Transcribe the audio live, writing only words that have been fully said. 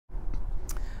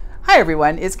Hi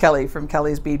everyone, it's Kelly from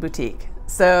Kelly's Bead Boutique.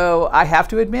 So I have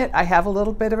to admit, I have a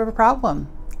little bit of a problem.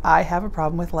 I have a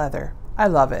problem with leather. I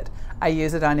love it. I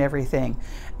use it on everything,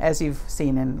 as you've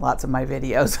seen in lots of my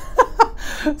videos.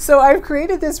 So I've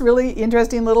created this really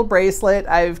interesting little bracelet.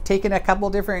 I've taken a couple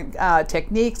different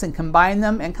techniques and combined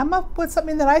them and come up with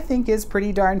something that I think is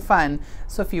pretty darn fun.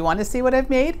 So if you want to see what I've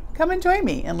made, come and join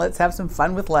me and let's have some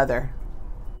fun with leather.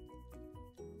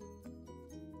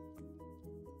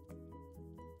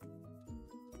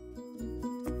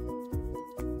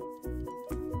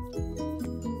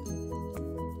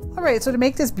 All right, so to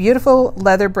make this beautiful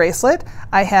leather bracelet,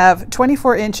 I have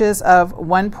 24 inches of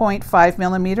 1.5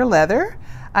 millimeter leather.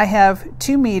 I have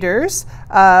 2 meters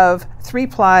of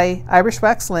 3-ply Irish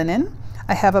wax linen.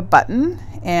 I have a button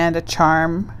and a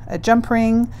charm, a jump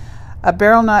ring, a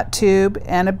barrel knot tube,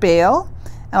 and a bail.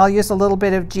 And I'll use a little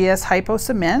bit of GS Hypo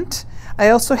cement. I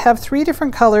also have 3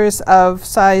 different colors of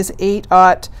size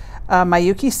 8/0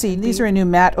 Miyuki seed. These are a new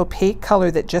matte opaque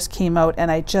color that just came out, and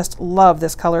I just love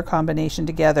this color combination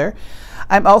together.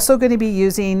 I'm also going to be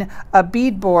using a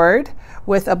bead board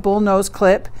with a bullnose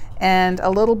clip and a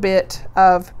little bit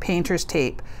of painter's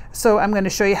tape. So I'm going to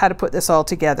show you how to put this all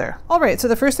together. All right, so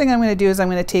the first thing I'm going to do is I'm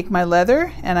going to take my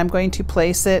leather and I'm going to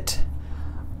place it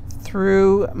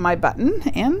through my button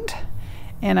end,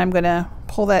 and I'm going to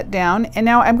pull that down. And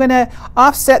now I'm going to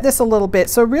offset this a little bit.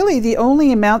 So really the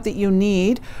only amount that you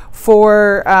need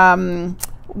for on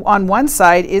one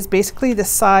side is basically the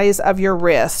size of your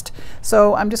wrist.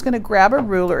 So I'm just going to grab a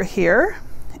ruler here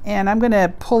and I'm going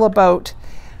to pull about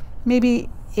maybe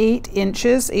 8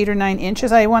 or 9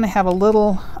 inches. I want to have a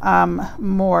little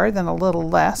more than a little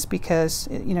less because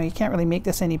you know you can't really make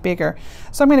this any bigger.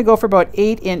 So I'm going to go for about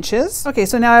 8 inches. Okay,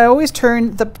 so now I always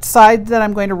turn the side that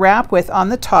I'm going to wrap with on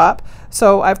the top.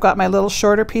 So I've got my little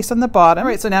shorter piece on the bottom. All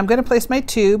right, so now I'm going to place my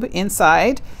tube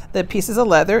inside the pieces of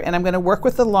leather and I'm going to work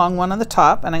with the long one on the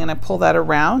top, and I'm going to pull that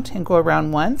around and go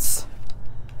around once,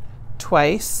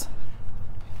 twice,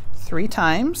 3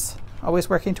 times, always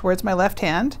working towards my left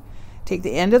hand. Take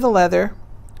the end of the leather,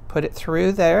 put it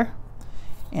through there,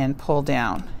 and pull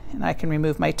down. And I can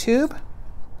remove my tube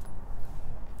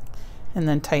and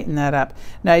then tighten that up.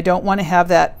 Now I don't want to have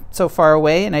that so far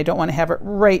away, and I don't want to have it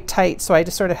right tight, so I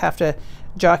just sort of have to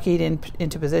jockey it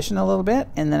into position a little bit,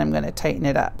 and then I'm going to tighten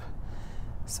it up.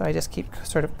 So I just keep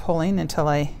sort of pulling until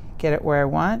I get it where I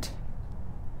want,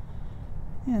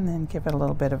 and then give it a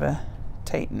little bit of a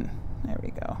tighten. There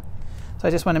we go. So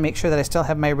I just want to make sure that I still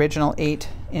have my original 8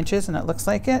 inches and it looks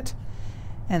like it,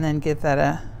 and then give that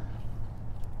a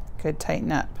good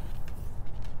tighten up.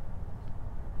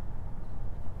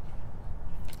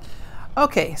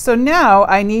 Okay, so now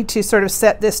I need to sort of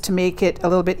set this to make it a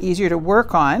little bit easier to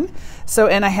work on. So,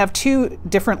 and I have 2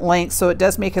 different lengths, so it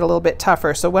does make it a little bit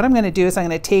tougher. So what I'm going to do is I'm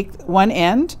going to take one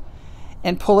end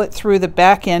and pull it through the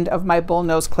back end of my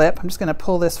bullnose clip. I'm just going to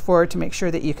pull this forward to make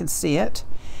sure that you can see it,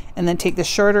 and then take the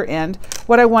shorter end.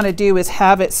 What I want to do is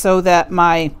have it so that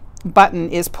my button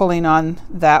is pulling on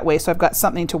that way, so I've got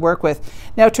something to work with.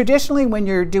 Now traditionally when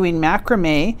you're doing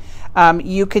macrame,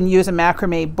 you can use a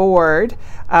macrame board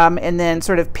and then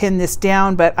sort of pin this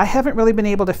down, but I haven't really been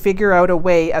able to figure out a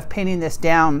way of pinning this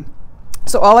down.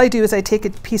 So all I do is I take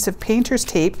a piece of painter's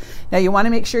tape. Now you want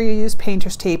to make sure you use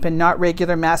painter's tape and not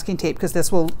regular masking tape, because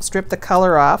this will strip the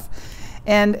color off.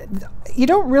 And you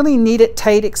don't really need it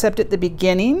tight except at the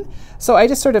beginning. So I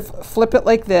just sort of flip it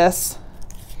like this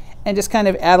and just kind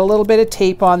of add a little bit of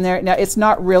tape on there. Now it's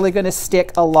not really going to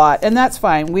stick a lot, and that's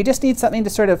fine. We just need something to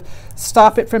sort of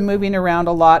stop it from moving around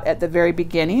a lot at the very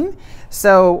beginning.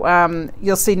 So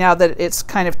you'll see now that it's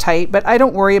kind of tight, but I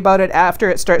don't worry about it after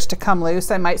it starts to come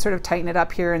loose. I might sort of tighten it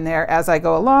up here and there as I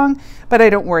go along, but I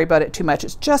don't worry about it too much.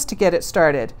 It's just to get it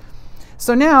started.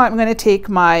 So now I'm going to take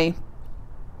my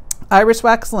Irish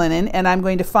wax linen and I'm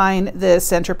going to find the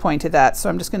center point of that. So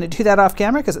I'm just going to do that off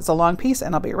camera because it's a long piece,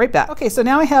 and I'll be right back. Okay, so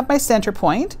now I have my center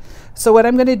point. So what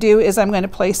I'm going to do is I'm going to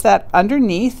place that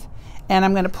underneath, and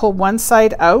I'm going to pull one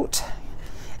side out.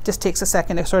 It just takes a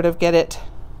second to sort of get it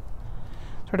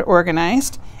sort of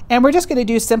organized. And we're just going to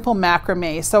do simple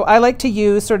macrame. So I like to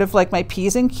use sort of like my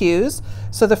P's and Q's.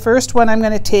 So the first one I'm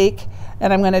going to take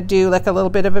and I'm going to do like a little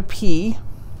bit of a P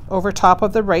over top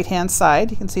of the right hand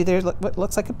side. You can see there's what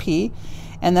looks like a P,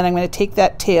 and then I'm going to take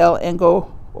that tail and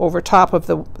go over top of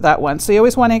that one. So you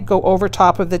always want to go over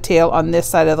top of the tail on this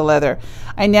side of the leather.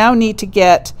 I now need to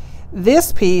get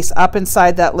this piece up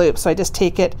inside that loop, so I just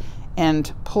take it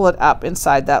and pull it up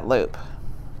inside that loop.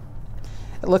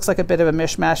 It looks like a bit of a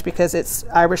mishmash because it's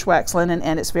Irish wax linen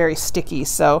and it's very sticky,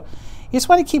 so you just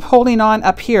want to keep holding on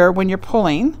up here when you're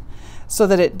pulling so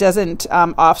that it doesn't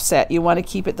offset. You want to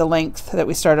keep it the length that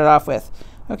we started off with.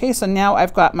 Okay, so now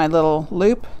I've got my little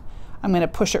loop. I'm going to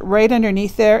push it right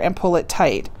underneath there and pull it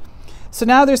tight. So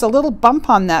now there's a little bump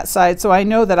on that side, so I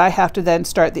know that I have to then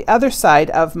start the other side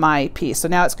of my piece. So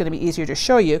now it's going to be easier to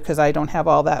show you because I don't have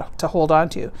all that to hold on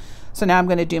to. So now I'm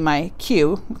going to do my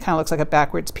Q. It kind of looks like a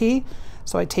backwards P.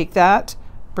 So I take that,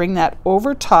 bring that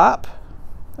over top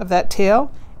of that tail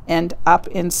and up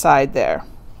inside there.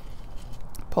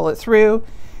 Pull it through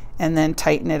and then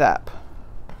tighten it up.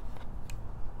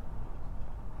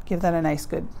 Give that a nice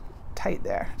good tight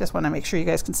there. Just want to make sure you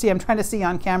guys can see. I'm trying to see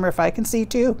on camera if I can see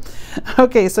too.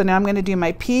 Okay, so now I'm going to do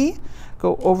my P,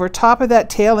 go over top of that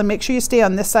tail and make sure you stay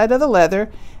on this side of the leather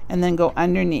and then go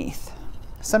underneath.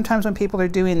 Sometimes when people are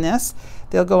doing this,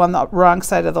 they'll go on the wrong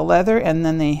side of the leather and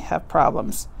then they have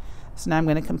problems. So now I'm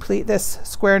going to complete this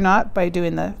square knot by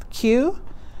doing the Q,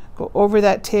 go over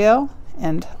that tail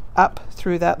and up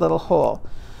through that little hole.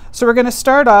 So we're going to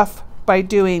start off by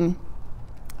doing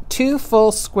 2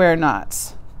 full square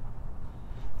knots.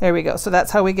 There we go. So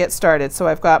that's how we get started. So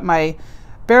I've got my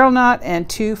barrel knot and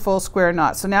 2 full square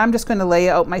knots. So now I'm just going to lay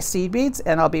out my seed beads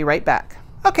and I'll be right back.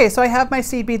 Okay, so I have my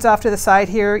seed beads off to the side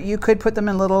here. You could put them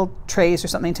in little trays or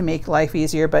something to make life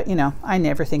easier, but you know, I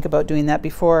never think about doing that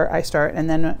before I start. And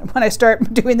then when I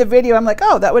start doing the video, I'm like,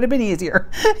 oh, that would have been easier.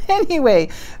 Anyway,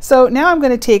 so now I'm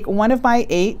going to take one of my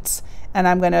 8s and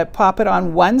I'm going to pop it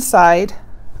on one side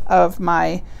of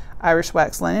my Irish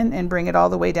wax linen and bring it all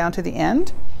the way down to the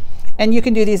end. And you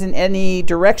can do these in any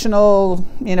directional,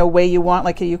 you know, way you want.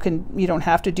 Like you don't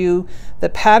have to do the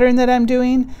pattern that I'm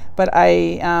doing, but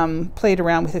I played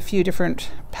around with a few different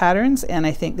patterns and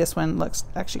I think this one looks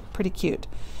actually pretty cute.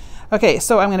 Okay,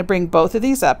 so I'm going to bring both of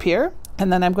these up here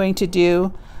and then I'm going to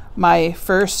do my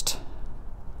first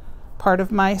part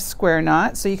of my square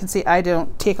knot. So you can see I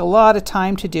don't take a lot of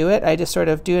time to do it. I just sort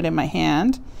of do it in my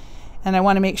hand. And I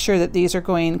want to make sure that these are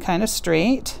going kind of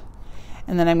straight.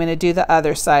 And then I'm going to do the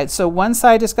other side. So one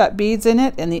side has got beads in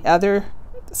it and the other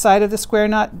side of the square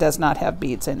knot does not have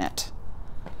beads in it.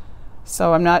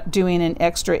 So I'm not doing an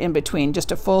extra in between,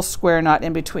 just a full square knot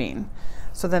in between.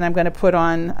 So then I'm going to put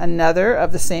on another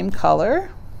of the same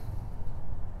color.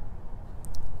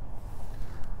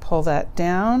 Pull that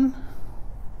down.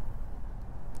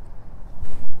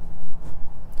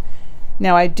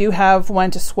 Now I do have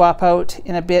one to swap out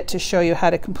in a bit to show you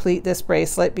how to complete this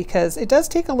bracelet because it does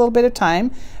take a little bit of time.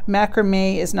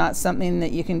 Macrame is not something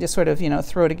that you can just sort of, you know,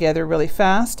 throw together really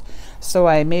fast. So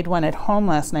I made one at home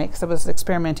last night because I was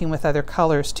experimenting with other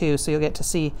colors too, so you'll get to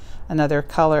see another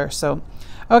color. So,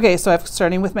 okay, so I'm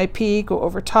starting with my P, go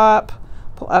over top,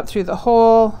 pull up through the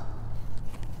hole,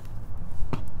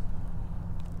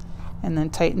 and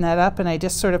then tighten that up, and I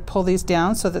just sort of pull these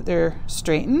down so that they're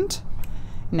straightened.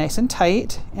 Nice and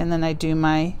tight, and then I do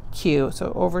my Q.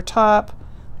 So over top,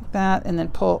 like that, and then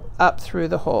pull up through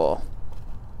the hole.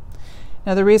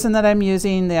 Now the reason that I'm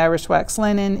using the Irish wax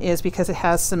linen is because it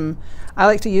has some, I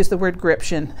like to use the word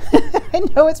gription. I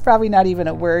know it's probably not even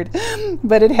a word,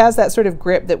 but it has that sort of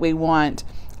grip that we want.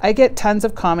 I get tons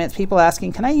of comments, people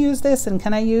asking, can I use this and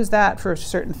can I use that for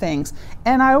certain things?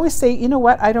 And I always say, you know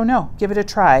what, I don't know, give it a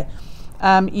try.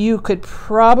 You could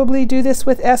probably do this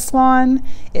with Eslon.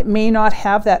 It may not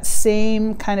have that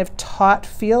same kind of taut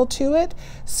feel to it.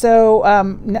 So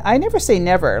I never say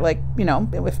never, like, you know,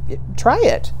 try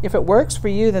it. If it works for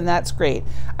you, then that's great.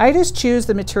 I just choose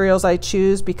the materials I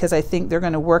choose because I think they're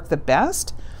going to work the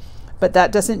best. But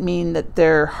that doesn't mean that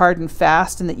they're hard and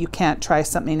fast and that you can't try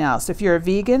something else. If you're a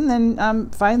vegan,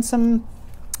 then find some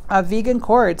vegan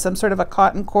cord, some sort of a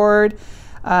cotton cord.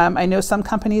 I know some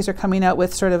companies are coming out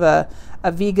with sort of a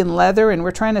vegan leather, and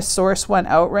we're trying to source one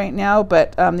out right now,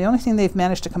 but the only thing they've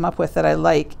managed to come up with that I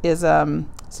like is,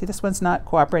 see, this one's not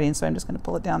cooperating, so I'm just going to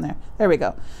pull it down there. There we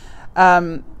go.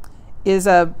 Is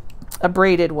a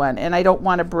braided one, and I don't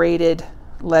want a braided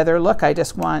leather look. I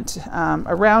just want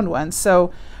a round one.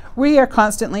 So we are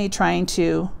constantly trying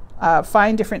to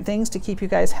find different things to keep you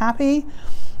guys happy.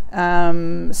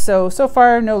 So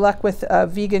far no luck with a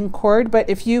vegan cord, but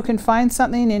if you can find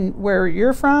something in where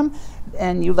you're from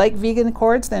and you like vegan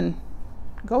cords, then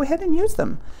go ahead and use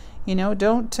them. You know,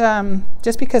 don't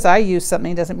just because I use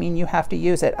something doesn't mean you have to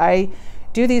use it. I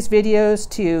do these videos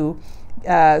to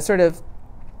sort of,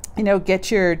 you know, get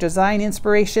your design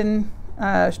inspiration,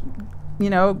 you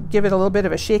know, give it a little bit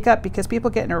of a shake up because people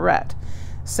get in a rut.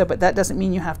 So, but that doesn't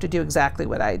mean you have to do exactly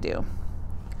what I do.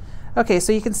 Okay,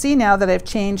 so you can see now that I've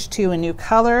changed to a new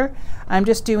color. I'm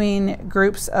just doing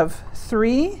groups of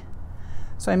 3.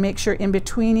 So I make sure in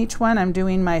between each one I'm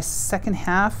doing my second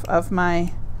half of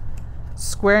my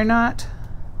square knot.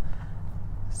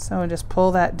 So I just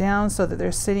pull that down so that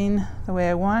they're sitting the way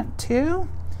I want to.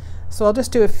 So I'll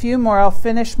just do a few more. I'll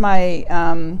finish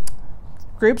my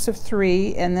groups of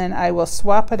 3 and then I will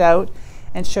swap it out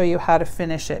and show you how to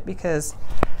finish it, because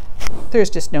there's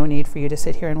just no need for you to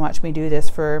sit here and watch me do this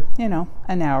for, you know,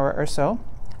 an hour or so.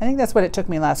 I think that's what it took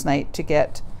me last night to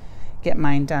get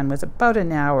mine done, was about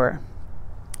an hour.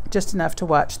 Just enough to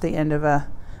watch the end of a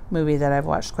movie that I've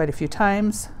watched quite a few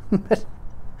times. But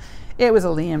it was a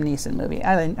Liam Neeson movie.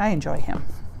 I enjoy him.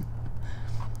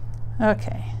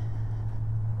 Okay.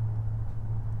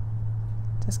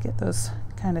 Just get those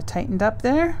kind of tightened up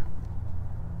there.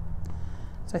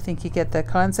 So I think you get the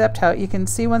concept, how you can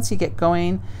see once you get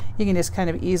going, you can just kind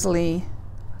of easily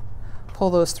pull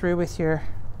those through with your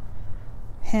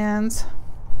hands.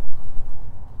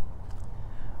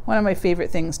 One of my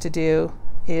favorite things to do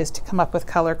is to come up with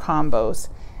color combos,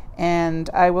 and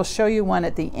I will show you one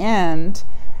at the end.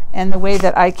 And the way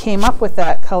that I came up with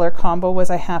that color combo was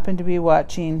I happened to be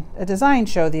watching a design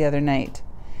show the other night,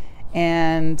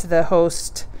 and the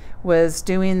host was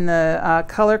doing the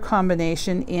color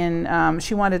combination in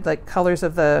she wanted like colors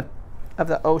of the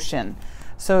ocean,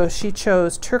 so she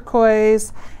chose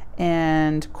turquoise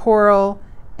and coral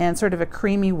and sort of a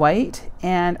creamy white,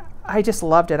 and I just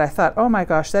loved it. I thought, oh my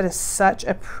gosh, that is such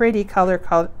a pretty color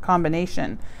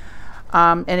combination.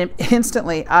 And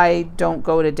instantly, I don't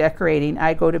go to decorating,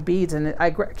 I go to beads, and I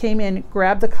came in,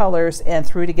 grabbed the colors, and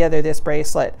threw together this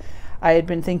bracelet. I had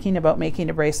been thinking about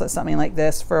making a bracelet something like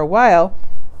this for a while,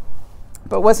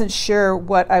 but wasn't sure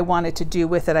what I wanted to do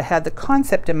with it. I had the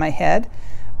concept in my head,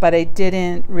 but I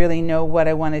didn't really know what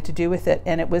I wanted to do with it.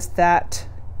 And it was that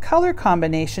color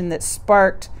combination that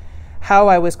sparked how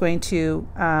I was going to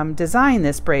design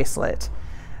this bracelet.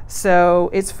 So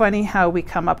it's funny how we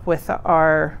come up with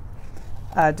our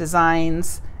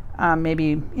designs.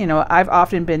 Maybe, you know, I've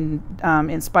often been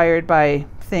inspired by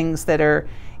things that are,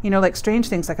 you know, like strange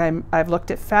things. Like I've looked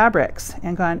at fabrics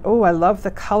and gone, oh, I love the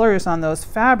colors on those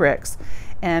fabrics,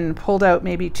 and pulled out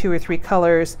maybe 2 or 3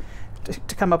 colors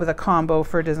to come up with a combo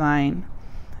for design.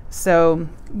 So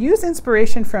use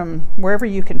inspiration from wherever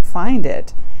you can find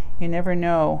it. You never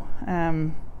know.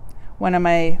 One of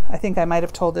my, I think I might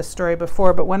have told this story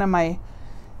before, but one of my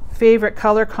favorite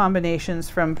color combinations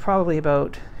from probably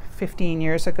about 15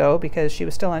 years ago, because she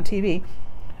was still on TV,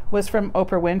 was from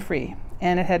Oprah Winfrey,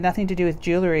 and it had nothing to do with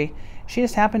jewelry. She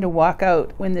just happened to walk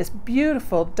out in this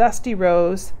beautiful dusty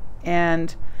rose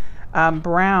and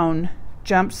brown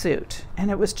jumpsuit,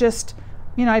 and it was just,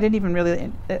 you know, I didn't even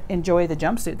really enjoy the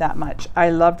jumpsuit that much. I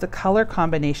loved the color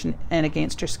combination, and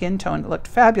against her skin tone, it looked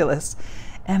fabulous.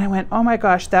 And I went, oh my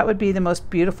gosh, that would be the most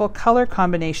beautiful color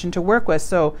combination to work with.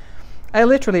 So I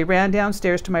literally ran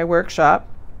downstairs to my workshop,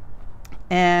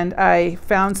 and I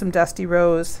found some dusty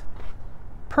rose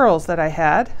pearls that I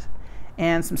had,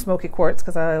 and some smoky quartz,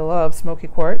 because I love smoky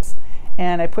quartz.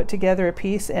 And I put together a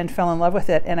piece and fell in love with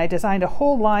it. And I designed a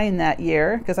whole line that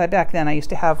year, because back then I used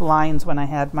to have lines when I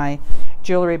had my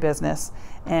jewelry business.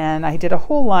 And I did a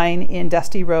whole line in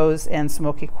dusty rose and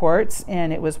smoky quartz,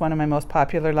 and it was one of my most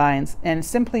popular lines, and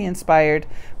simply inspired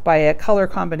by a color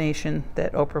combination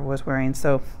that Oprah was wearing.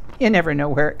 So you never know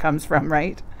where it comes from,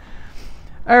 right?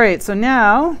 All right, so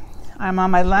now I'm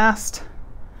on my last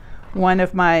one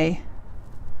of my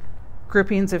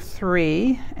groupings of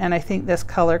 3, and I think this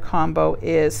color combo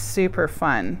is super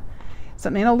fun.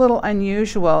 Something a little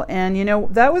unusual, and you know,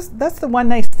 that's the one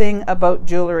nice thing about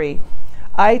jewelry.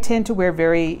 I tend to wear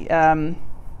very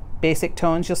basic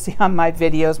tones. You'll see on my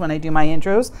videos when I do my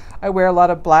intros, I wear a lot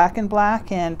of black and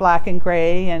black and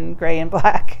gray and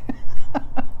black.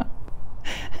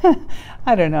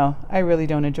 I don't know. I really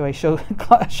don't enjoy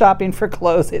shopping for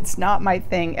clothes. It's not my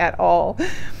thing at all.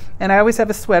 And I always have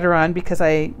a sweater on because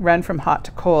I run from hot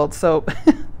to cold. So,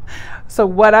 so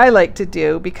what I like to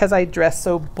do, because I dress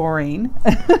so boring,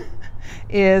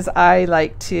 is I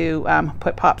like to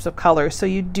put pops of color. So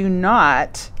you do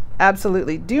not,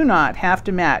 absolutely do not have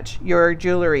to match your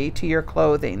jewelry to your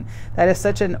clothing. That is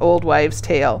such an old wives'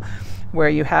 tale, where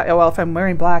you have, oh, well, if I'm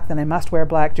wearing black, then I must wear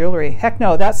black jewelry. Heck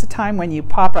no, that's the time when you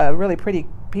pop a really pretty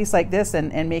piece like this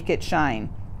and make it shine.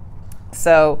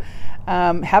 So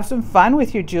have some fun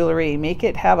with your jewelry. Make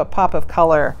it have a pop of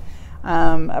color.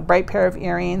 A bright pair of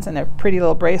earrings and a pretty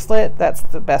little bracelet, that's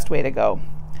the best way to go.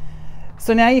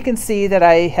 So now you can see that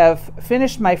I have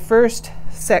finished my first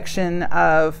section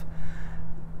of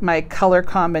my color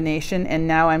combination, and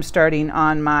now I'm starting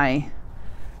on my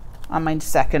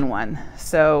second one.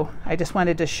 So I just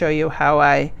wanted to show you how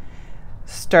I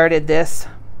started this.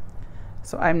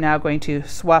 So I'm now going to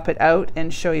swap it out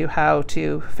and show you how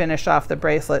to finish off the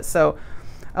bracelet. So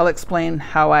I'll explain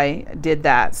how I did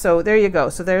that. So there you go.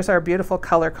 So there's our beautiful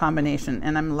color combination,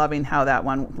 and I'm loving how that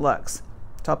one looks.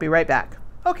 So I'll be right back.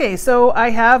 Okay, so I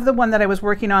have the one that I was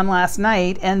working on last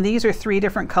night, and these are 3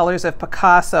 different colors of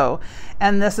Picasso.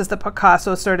 And this is the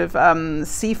Picasso sort of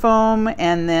seafoam,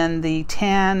 and then the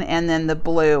tan, and then the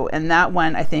blue. And that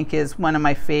one I think is one of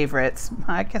my favorites.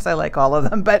 I guess I like all of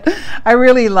them, but I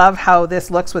really love how this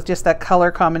looks with just that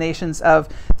color combinations of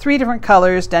 3 different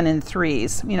colors done in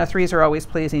 3s. You know, 3s are always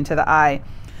pleasing to the eye.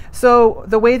 So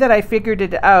the way that I figured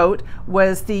it out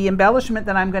was the embellishment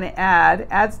that I'm going to add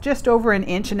adds just over 1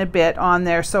 inch and a bit on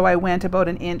there, so I went about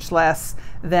 1 inch less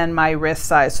than my wrist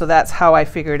size. So that's how I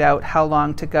figured out how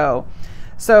long to go.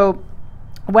 So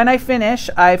when I finish,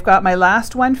 I've got my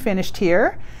last one finished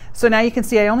here. So now you can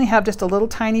see I only have just a little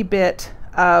tiny bit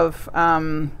of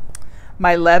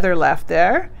my leather left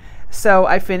there. So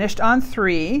I finished on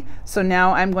 3. So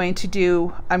now I'm going to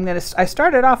do, I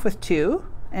started off with 2.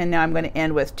 And now I'm going to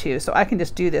end with 2. So I can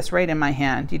just do this right in my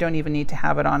hand. You don't even need to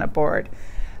have it on a board.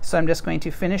 So I'm just going to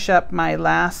finish up my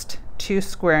last 2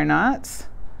 square knots.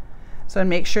 So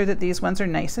make sure that these ones are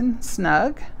nice and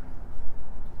snug.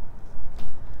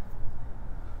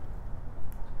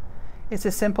 It's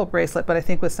a simple bracelet, but I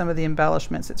think with some of the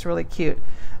embellishments it's really cute.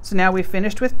 So now we've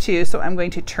finished with 2, so I'm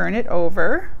going to turn it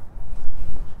over.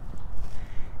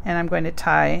 And I'm going to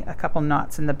tie a couple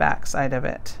knots in the back side of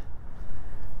it.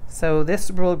 So this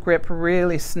will grip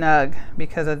really snug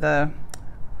because of the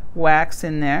wax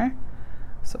in there.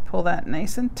 So pull that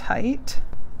nice and tight.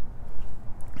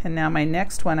 And now my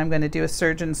next one, I'm going to do a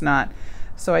surgeon's knot.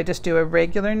 So I just do a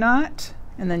regular knot,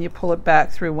 and then you pull it back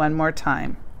through one more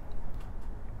time.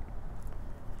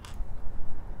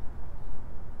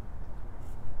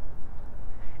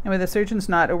 And with a surgeon's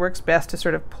knot, it works best to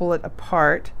sort of pull it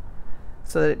apart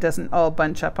so that it doesn't all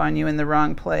bunch up on you in the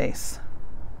wrong place,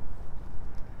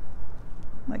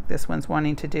 like this one's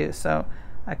wanting to do. So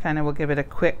I kind of will give it a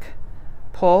quick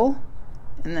pull,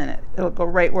 and then it'll go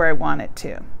right where I want it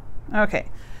to. Okay,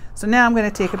 so now I'm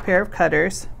going to take a pair of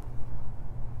cutters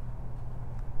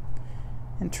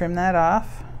and trim that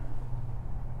off,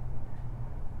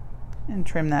 and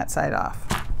trim that side off.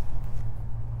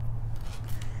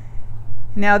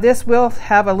 Now this will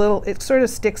have a little, it sort of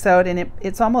sticks out, and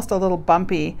it's almost a little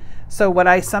bumpy. So what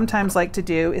I sometimes like to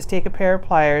do is take a pair of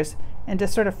pliers and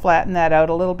just sort of flatten that out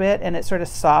a little bit, and it sort of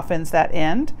softens that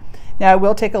end. Now I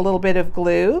will take a little bit of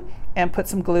glue and put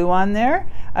some glue on there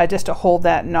just to hold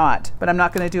that knot, but I'm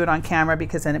not going to do it on camera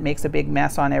because then it makes a big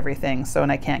mess on everything, so,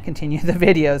 and I can't continue the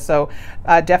video. So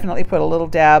definitely put a little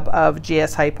dab of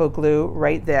GS Hypo glue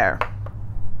right there.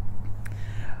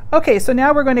 Okay, so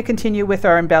now we're going to continue with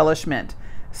our embellishment.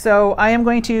 So I am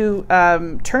going to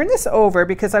turn this over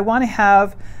because I want to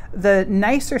have the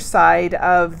nicer side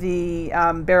of the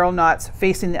barrel knots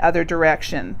facing the other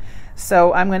direction.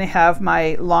 So I'm going to have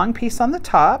my long piece on the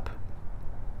top,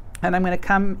 and I'm going to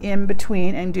come in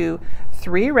between and do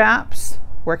 3 wraps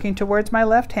working towards my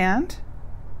left hand.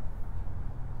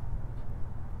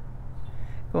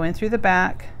 Go in through the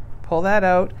back, pull that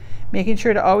out, making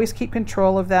sure to always keep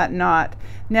control of that knot.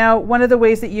 Now, one of the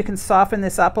ways that you can soften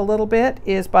this up a little bit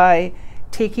is by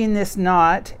taking this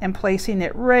knot and placing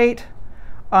it right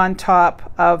on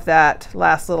top of that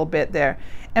last little bit there.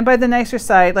 And by the nicer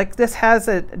side, like this has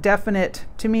a definite,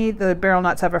 to me the barrel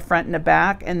knots have a front and a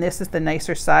back, and this is the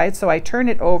nicer side. So I turn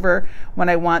it over when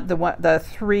I want the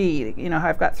 3, you know how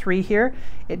I've got 3 here.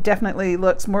 It definitely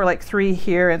looks more like 3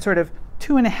 here and sort of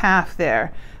 2.5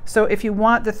 there. So if you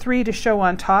want the 3 to show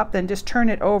on top, then just turn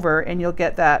it over and you'll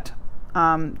get that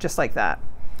just like that.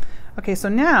 Okay, so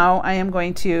now I am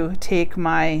going to take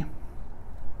my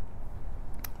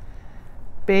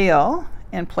bail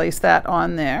and place that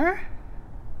on there.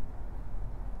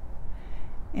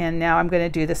 And now I'm going to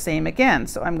do the same again.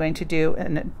 So I'm going to do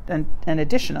an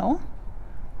additional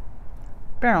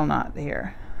barrel knot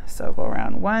here. So go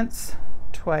around once,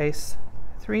 twice,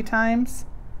 3 times.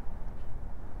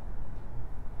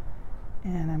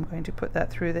 And I'm going to put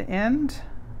that through the end.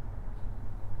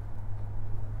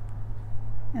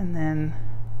 And then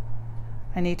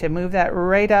I need to move that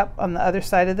right up on the other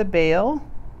side of the bail.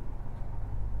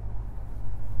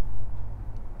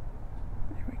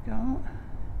 There we go.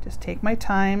 Just take my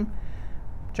time,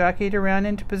 jockey it around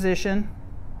into position,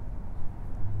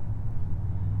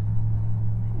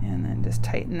 and then just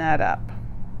tighten that up.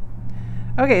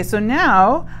 Okay, so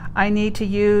now I need to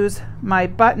use my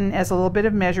button as a little bit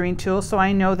of measuring tool, so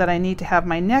I know that I need to have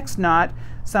my next knot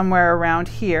somewhere around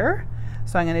here.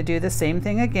 So I'm going to do the same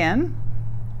thing again.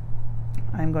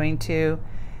 I'm going to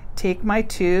take my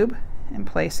tube and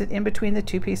place it in between the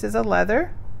 2 pieces of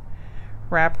leather,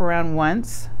 wrap around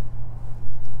once,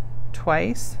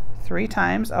 twice, 3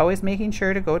 times, always making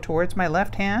sure to go towards my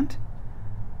left hand,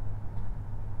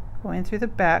 go in through the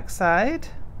back side,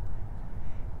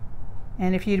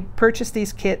 And if you purchase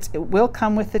these kits, it will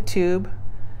come with the tube.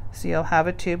 So you'll have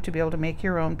a tube to be able to make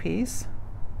your own piece.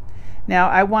 Now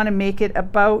I want to make it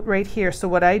about right here. So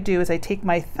what I do is I take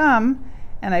my thumb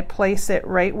and I place it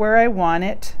right where I want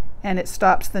it, and it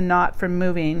stops the knot from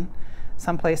moving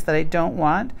someplace that I don't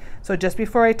want. So just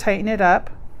before I tighten it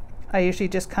up, I usually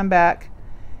just come back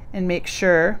and make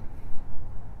sure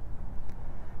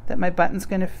that my button's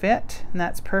going to fit, and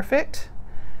that's perfect.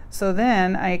 So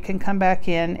then I can come back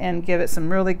in and give it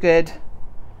some really good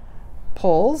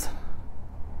pulls.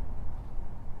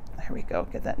 There we go,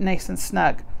 get that nice and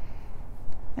snug.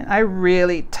 And I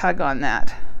really tug on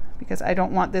that because I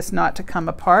don't want this knot to come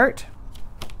apart.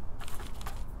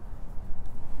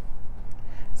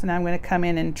 So now I'm going to come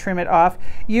in and trim it off.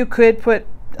 You could put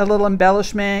a little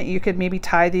embellishment, you could maybe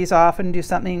tie these off and do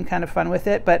something kind of fun with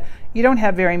it, but you don't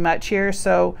have very much here,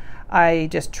 so I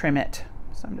just trim it.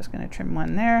 So I'm just going to trim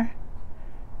one there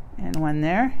and one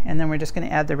there, and then we're just going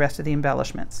to add the rest of the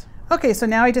embellishments. Okay, so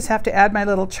now I just have to add my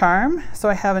little charm. So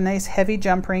I have a nice heavy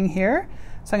jump ring here.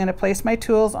 So I'm going to place my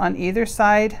tools on either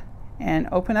side and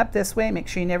open up this way. Make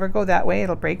sure you never go that way,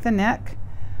 it'll break the neck.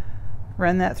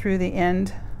 Run that through the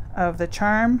end of the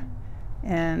charm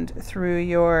and through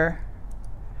your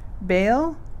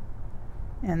bail,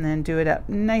 and then do it up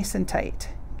nice and tight.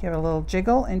 Give it a little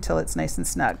jiggle until it's nice and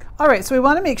snug. All right, so we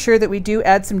want to make sure that we do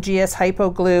add some GS Hypo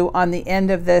glue on the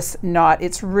end of this knot.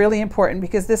 It's really important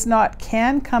because this knot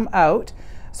can come out.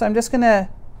 So I'm just going to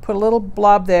put a little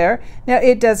blob there. Now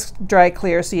it does dry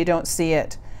clear so you don't see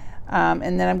it.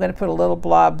 And then I'm going to put a little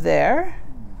blob there.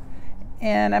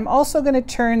 And I'm also going to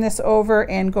turn this over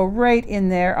and go right in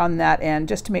there on that end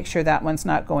just to make sure that one's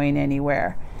not going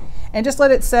anywhere. And just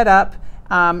let it set up,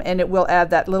 and it will add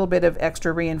that little bit of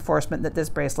extra reinforcement that this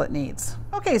bracelet needs.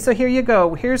 Okay, so here you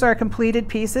go. Here's our completed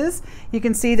pieces. You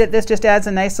can see that this just adds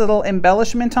a nice little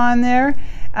embellishment on there.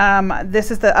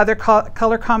 This is the other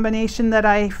color combination that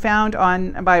I found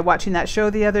by watching that show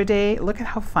the other day. Look at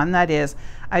how fun that is.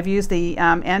 I've used the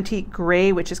antique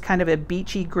gray, which is kind of a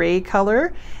beachy gray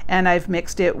color, and I've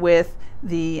mixed it with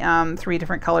the 3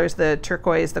 different colors, the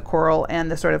turquoise, the coral,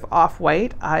 and the sort of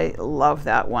off-white. I love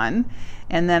that one.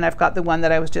 And then I've got the one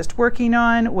that I was just working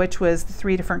on, which was the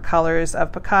 3 different colors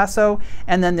of Picasso,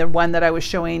 and then the one that I was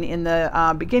showing in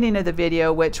the beginning of the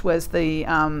video, which was the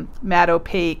matte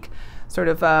opaque, sort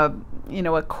of you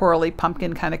know, a corally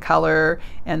pumpkin kind of color,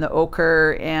 and the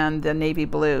ochre and the navy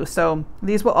blue. So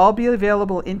these will all be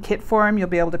available in kit form. You'll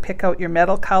be able to pick out your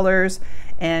metal colors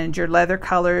and your leather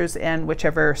colors and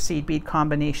whichever seed bead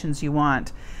combinations you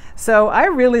want. So I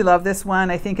really love this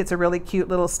one. I think it's a really cute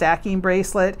little stacking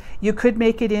bracelet. You could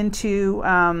make it into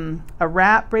a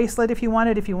wrap bracelet if you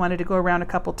wanted. If you wanted to go around a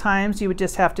couple times, you would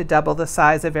just have to double the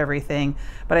size of everything.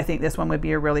 But I think this one would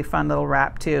be a really fun little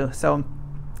wrap too. So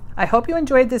I hope you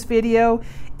enjoyed this video.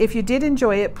 If you did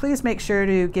enjoy it, please make sure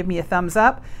to give me a thumbs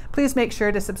up. Please make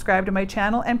sure to subscribe to my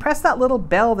channel and press that little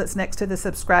bell that's next to the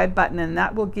subscribe button, and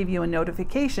that will give you a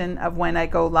notification of when I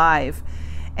go live.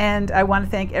 And I want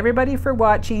to thank everybody for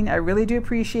watching. I really do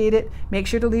appreciate it. Make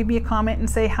sure to leave me a comment and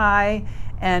say hi,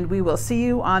 and we will see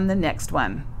you on the next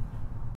one.